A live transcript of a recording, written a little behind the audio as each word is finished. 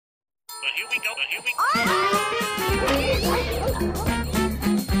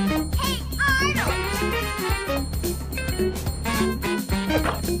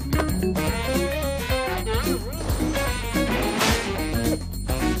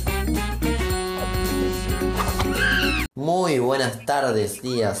Muy buenas tardes,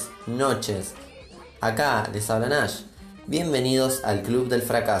 días, noches. Acá les habla Nash. Bienvenidos al Club del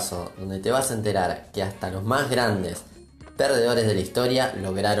Fracaso, donde te vas a enterar que hasta los más grandes perdedores de la historia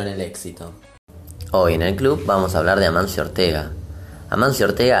lograron el éxito. Hoy en el club vamos a hablar de Amancio Ortega. Amancio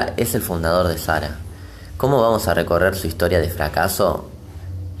Ortega es el fundador de Zara. ¿Cómo vamos a recorrer su historia de fracaso?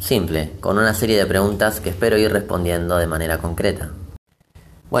 Simple, con una serie de preguntas que espero ir respondiendo de manera concreta.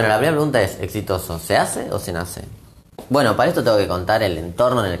 Bueno, la primera pregunta es: ¿exitoso se hace o se nace? Bueno, para esto tengo que contar el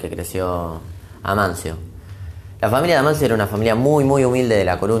entorno en el que creció Amancio. La familia de Amancio era una familia muy humilde de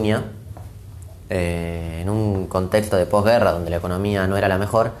La Coruña, en un contexto de posguerra donde la economía no era la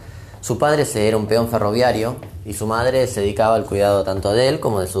mejor. Su padre era un peón ferroviario y su madre se dedicaba al cuidado tanto de él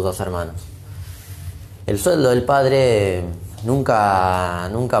como de sus dos hermanos. El sueldo del padre nunca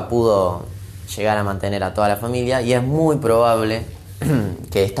pudo llegar a mantener a toda la familia, y es muy probable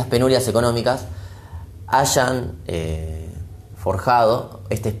que estas penurias económicas hayan forjado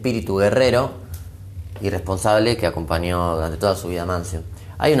este espíritu guerrero y responsable que acompañó durante toda su vida a Amancio.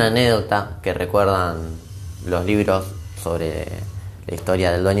 Hay una anécdota que recuerdan los libros sobre la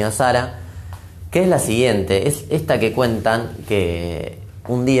historia del dueño de Zara, que es la siguiente. Es esta que cuentan que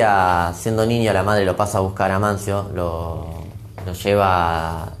un día, siendo niño, la madre lo pasa a buscar a Amancio, lo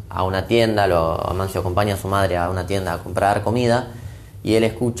lleva a una tienda, Amancio acompaña a su madre a una tienda a comprar comida, y él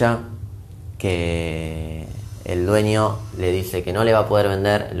escucha que el dueño le dice que no le va a poder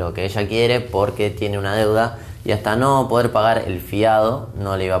vender lo que ella quiere porque tiene una deuda, y hasta no poder pagar el fiado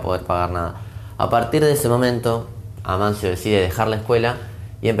no le iba a poder pagar nada. A partir de ese momento, Amancio decide dejar la escuela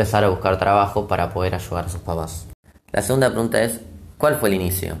y empezar a buscar trabajo para poder ayudar a sus papás. La segunda pregunta es: ¿cuál fue el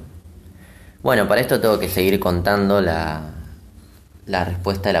inicio? Bueno, para esto tengo que seguir contando la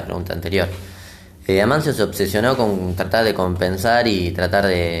respuesta de la pregunta anterior. Amancio se obsesionó con tratar de compensar y tratar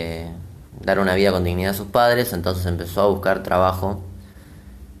de dar una vida con dignidad a sus padres, entonces empezó a buscar trabajo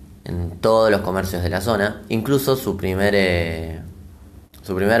en todos los comercios de la zona. Incluso su primer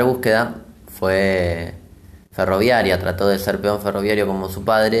búsqueda fue ferroviaria. Trató de ser peón ferroviario como su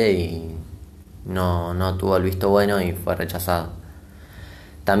padre y no tuvo el visto bueno y fue rechazado.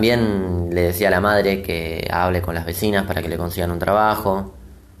 También le decía a la madre que hable con las vecinas para que le consigan un trabajo,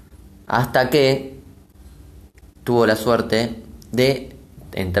 hasta que tuvo la suerte de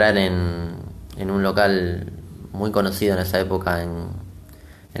entrar en un local muy conocido en esa época en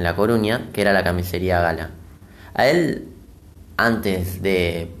La Coruña, que era la camisería Gala. A él, antes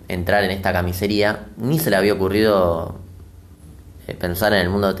de entrar en esta camisería, ni se le había ocurrido pensar en el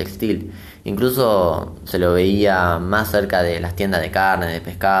mundo textil. Incluso se lo veía más cerca de las tiendas de carne, de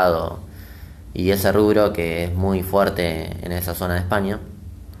pescado y ese rubro que es muy fuerte en esa zona de España,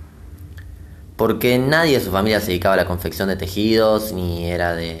 porque nadie de su familia se dedicaba a la confección de tejidos ni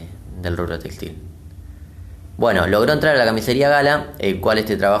era del rubro textil. Bueno, logró entrar a la camisería Gala, el cual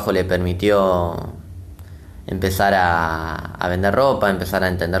este trabajo le permitió empezar a vender ropa, empezar a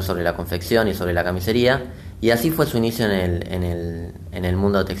entender sobre la confección y sobre la camisería, y así fue su inicio en el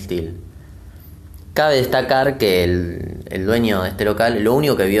mundo textil. Cabe destacar que el dueño de este local, lo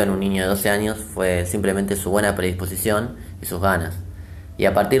único que vio en un niño de 12 años fue simplemente su buena predisposición y sus ganas. Y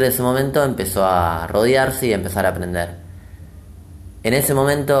a partir de ese momento empezó a rodearse y a empezar a aprender. En ese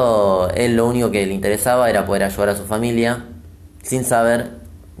momento, él lo único que le interesaba era poder ayudar a su familia, sin saber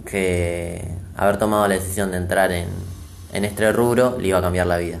que haber tomado la decisión de entrar en este rubro le iba a cambiar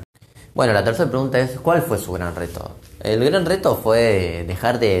la vida. Bueno, la tercera pregunta es: ¿cuál fue su gran reto? El gran reto fue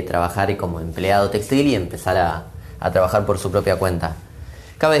dejar de trabajar como empleado textil y empezar a trabajar por su propia cuenta.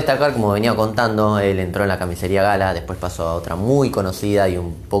 Cabe destacar, como venía contando, él entró en la camisería Gala, después pasó a otra muy conocida y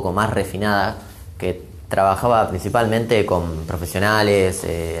un poco más refinada, que trabajaba principalmente con profesionales,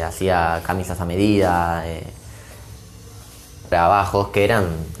 hacía camisas a medida, trabajos que eran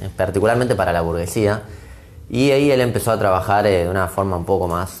particularmente para la burguesía, y ahí él empezó a trabajar de una forma un poco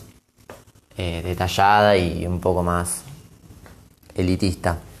más detallada y un poco más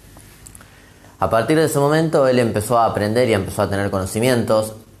elitista. A partir de ese momento él empezó a aprender y empezó a tener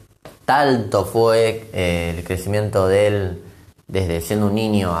conocimientos. Tanto fue el crecimiento de él desde siendo un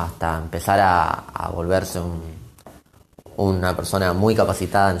niño hasta empezar a volverse una persona muy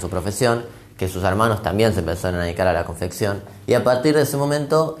capacitada en su profesión, que sus hermanos también se empezaron a dedicar a la confección, y a partir de ese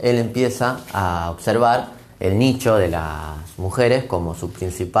momento él empieza a observar el nicho de las mujeres como su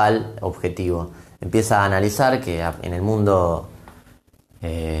principal objetivo. Empieza a analizar que en el mundo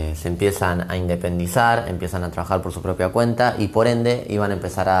se empiezan a independizar, empiezan a trabajar por su propia cuenta y por ende iban a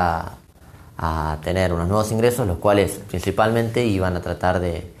empezar a tener unos nuevos ingresos, los cuales principalmente iban a tratar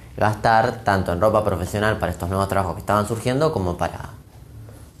de gastar tanto en ropa profesional para estos nuevos trabajos que estaban surgiendo como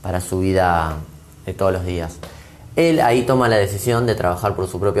para su vida de todos los días. Él ahí toma la decisión de trabajar por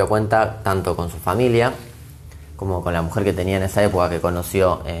su propia cuenta, tanto con su familia como con la mujer que tenía en esa época que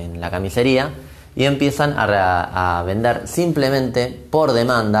conoció en la camisería, y empiezan a vender simplemente por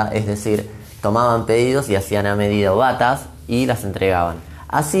demanda, es decir, tomaban pedidos y hacían a medida batas y las entregaban.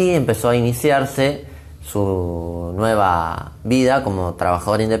 Así empezó a iniciarse su nueva vida como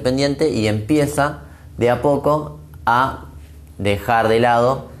trabajador independiente y empieza de a poco a dejar de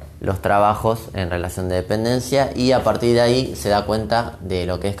lado los trabajos en relación de dependencia, y a partir de ahí se da cuenta de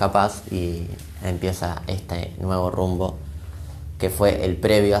lo que es capaz y empieza este nuevo rumbo que fue el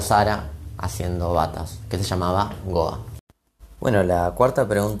previo a Zara haciendo batas, que se llamaba Goa. Bueno, la cuarta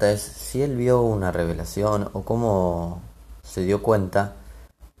pregunta es si él vio una revelación o cómo se dio cuenta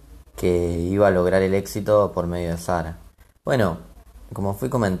que iba a lograr el éxito por medio de Zara. Bueno, como fui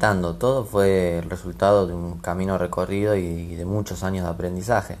comentando, todo fue el resultado de un camino recorrido y de muchos años de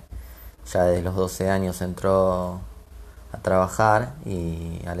aprendizaje. Ya desde los 12 años entró a trabajar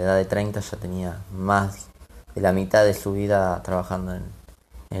y a la edad de 30 ya tenía más de la mitad de su vida trabajando en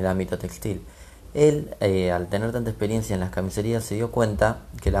el ámbito textil. Él, al tener tanta experiencia en las camiserías, se dio cuenta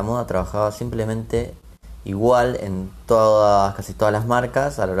que la moda trabajaba simplemente igual en casi todas las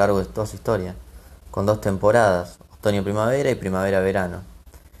marcas a lo largo de toda su historia, con 2 temporadas, otoño-primavera y primavera-verano.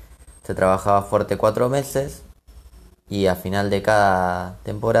 Se trabajaba fuerte 4 meses y a final de cada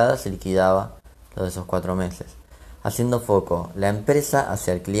temporada se liquidaba lo de esos 4 meses, haciendo foco la empresa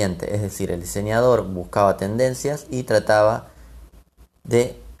hacia el cliente, es decir, el diseñador buscaba tendencias y trataba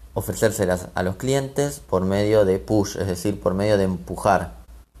de ofrecérselas a los clientes por medio de push, es decir, por medio de empujar,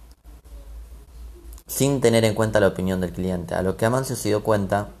 sin tener en cuenta la opinión del cliente. A lo que Amancio se dio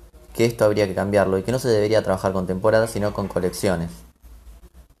cuenta que esto habría que cambiarlo y que no se debería trabajar con temporadas sino con colecciones.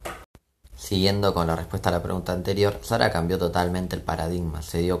 Siguiendo con la respuesta a la pregunta anterior, Zara cambió totalmente el paradigma.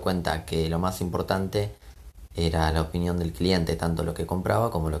 Se dio cuenta que lo más importante era la opinión del cliente, tanto lo que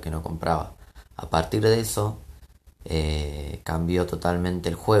compraba como lo que no compraba. A partir de eso, cambió totalmente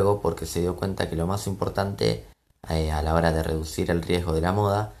el juego, porque se dio cuenta que lo más importante a la hora de reducir el riesgo de la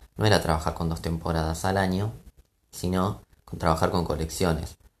moda no era trabajar con 2 temporadas al año, sino con trabajar con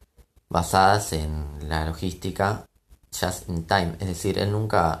colecciones basadas en la logística just in time. Es decir, él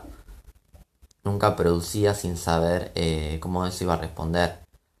nunca producía sin saber cómo eso iba a responder.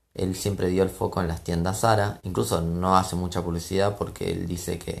 Él siempre dio el foco en las tiendas Zara, incluso no hace mucha publicidad porque él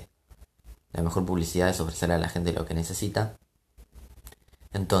dice que la mejor publicidad es ofrecerle a la gente lo que necesita.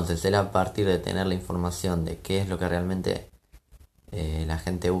 Entonces él, a partir de tener la información de qué es lo que realmente la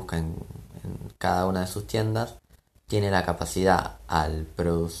gente busca en cada una de sus tiendas, tiene la capacidad al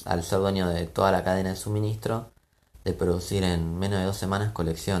ser dueño de toda la cadena de suministro de producir en menos de 2 semanas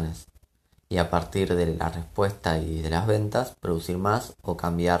colecciones, y a partir de la respuesta y de las ventas producir más o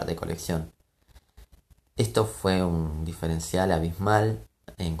cambiar de colección. Esto fue un diferencial abismal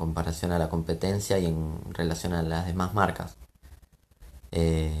en comparación a la competencia y en relación a las demás marcas.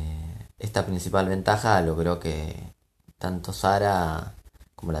 Esta principal ventaja logró que tanto Zara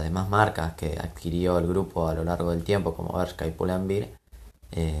como las demás marcas que adquirió el grupo a lo largo del tiempo, como Bershka y Pull&Bear,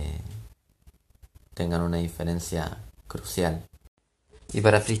 tengan una diferencia crucial. Y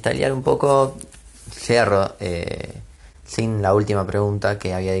para freestylear un poco, cierro sin la última pregunta,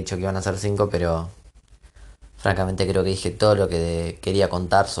 que había dicho que iban a ser 5, pero francamente creo que dije todo lo que quería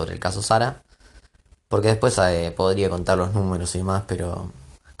contar sobre el caso Zara, porque después podría contar los números y más, pero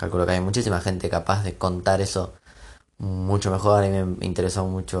calculo que hay muchísima gente capaz de contar eso mucho mejor. A mí me interesó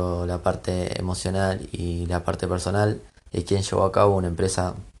mucho la parte emocional y la parte personal de quien llevó a cabo una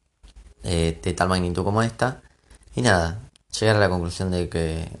empresa de tal magnitud como esta. Y nada, llegar a la conclusión de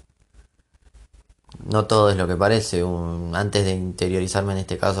que no todo es lo que parece. Antes de interiorizarme en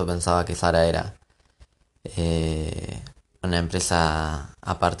este caso pensaba que Zara era una empresa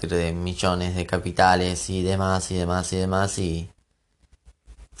a partir de millones de capitales y demás y demás y demás, y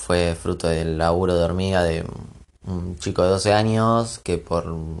fue fruto del laburo de hormiga de un chico de 12 años que por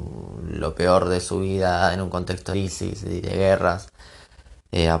lo peor de su vida en un contexto de crisis y de guerras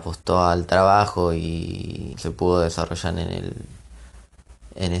apostó al trabajo y se pudo desarrollar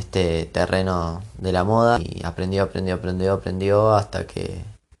en este terreno de la moda, y aprendió hasta que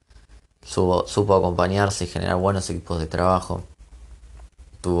supo acompañarse y generar buenos equipos de trabajo.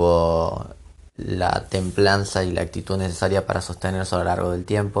 Tuvo la templanza y la actitud necesaria para sostenerse a lo largo del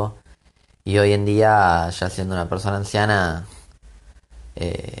tiempo, y hoy en día, ya siendo una persona anciana,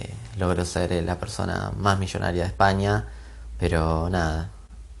 logró ser la persona más millonaria de España, pero nada,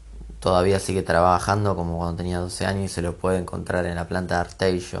 todavía sigue trabajando como cuando tenía 12 años y se lo puede encontrar en la planta de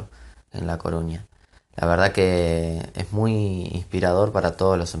Arteixo, en La Coruña. La verdad que es muy inspirador para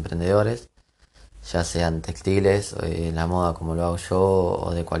todos los emprendedores, ya sean textiles, la moda como lo hago yo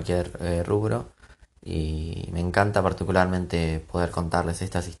o de cualquier rubro. Y me encanta particularmente poder contarles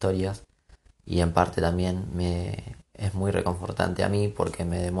estas historias y en parte también me es muy reconfortante a mí porque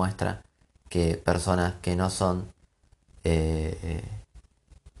me demuestra que personas que no son eh,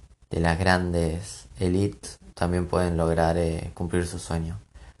 de las grandes élites también pueden lograr cumplir su sueño.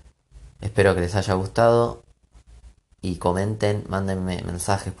 Espero que les haya gustado y comenten, mándenme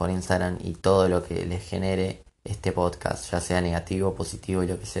mensajes por Instagram y todo lo que les genere este podcast, ya sea negativo, positivo y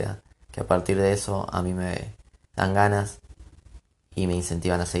lo que sea, que a partir de eso a mí me dan ganas y me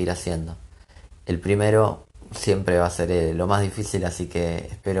incentivan a seguir haciendo. El primero siempre va a ser lo más difícil, así que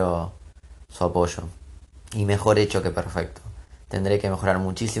espero su apoyo. Y mejor hecho que perfecto. Tendré que mejorar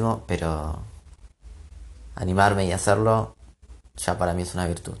muchísimo, pero animarme y hacerlo ya para mí es una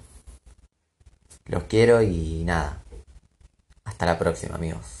virtud. Los quiero y nada. Hasta la próxima,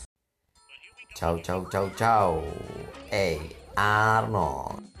 amigos. Chau, chau, chau, chau. Hey,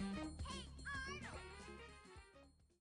 Arnold.